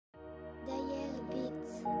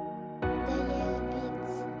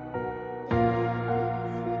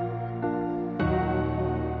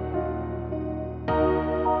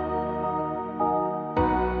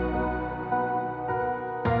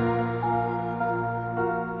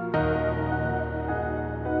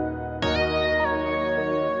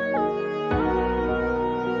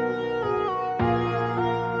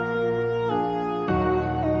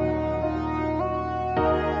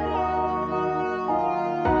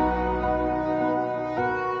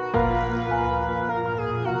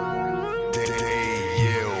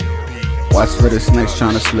Watch for the snakes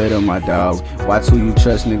tryna slit on my dog. Watch who you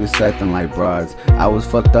trust, niggas acting like broads. I was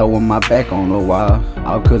fucked up with my back on the wall,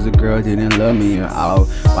 all cause a girl didn't love me at all.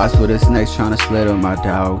 Watch for the snakes tryna slit on my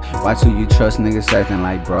dog. Watch who you trust, niggas acting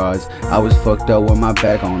like broads. I was fucked up with my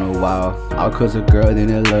back on the wall, all cause a girl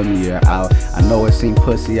didn't love me at all. I know it seemed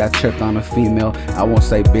pussy, I tripped on a female. I won't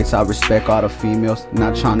say bitch, I respect all the females.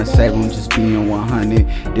 Not tryna save them, just being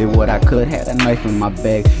 100. Did what I could, had a knife in my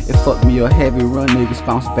bag. It fucked me a heavy run, niggas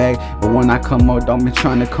bounce back. But when I come out, don't be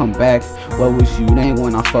tryna come back. What was you then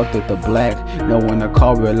when I fucked with the black? No one to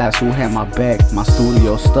call, realize who had my back. My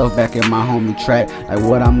studio stuff back in my homie track. Like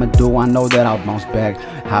what I'ma do, I know that I'll bounce back.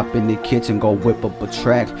 Hop in the kitchen, go whip up a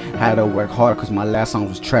track. Had to work hard cause my last song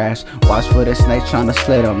was trash. Watch for the snake tryna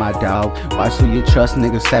slit on my dog. Watch who you trust,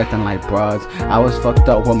 niggas acting like broads. I was fucked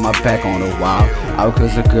up with my back on the wall, all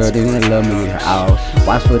cause a girl didn't love me at all.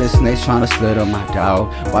 Watch for the snakes tryna slit on my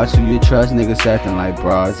dog. Watch who you trust, niggas acting like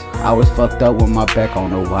broads. I was fucked up with my back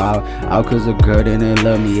on the wall, all cause a girl didn't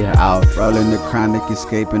love me at all. Rolling the chronic,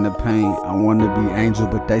 escaping the pain. I wanna be angel,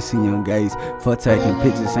 but they see young gays. For taking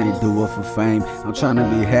pictures, ain't do it for fame. I'm tryna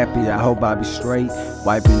be happy, I hope I be straight.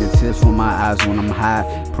 Wiping the tears from my eyes when I'm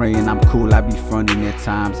high. Praying I'm cool, I be fronting at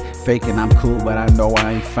times. Faking I'm cool, but I know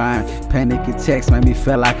I ain't fine. Panic attacks make me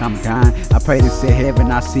feel like I'm dying. I pray to see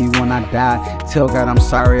heaven, I see when I die. Tell God I'm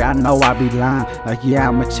sorry, I know I be lying. Like yeah,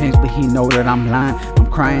 I'ma change, but he know that I'm lying. I'm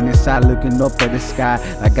crying inside, looking up at the sky.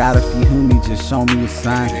 Like God, if you hear me, just show me a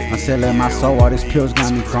sign. I'm selling my soul, all these pills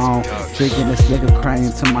got me gone. Drinking this liquor,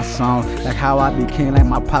 crying to my song. Like how I be king, like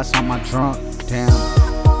my pots on my drunk. Damn,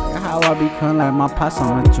 like how I be king, like my pots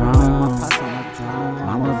on my drum.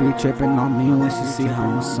 Mama be tripping on me when she see how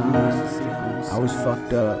my son. I was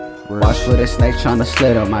fucked up. Watch for the snake tryna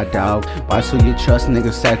slit on my dog. Watch who you trust,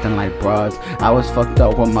 niggas acting like broads. I was fucked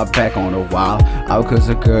up with my back on the wall, all cause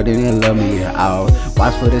a girl didn't love me at all.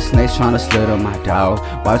 Watch for the snakes tryna slit on my dog.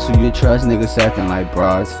 Watch who you trust, niggas acting like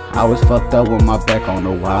broads. I was fucked up with my back on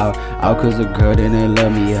the wall, all cause a girl didn't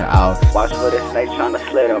love me at all. Watch for the snakes tryna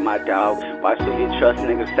slit on my dog. Watch who you trust,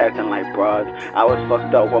 niggas acting like broads. I was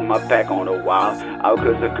fucked up with my back on the wall, all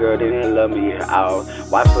cause a girl didn't love me at all.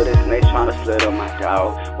 Watch for the snakes tryna slit on my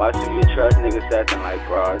dog. Watch who you trust, niggas acting like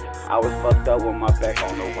broads. I was fucked up with my back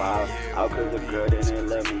on the wall, all cause a girl didn't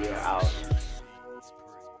love me at all.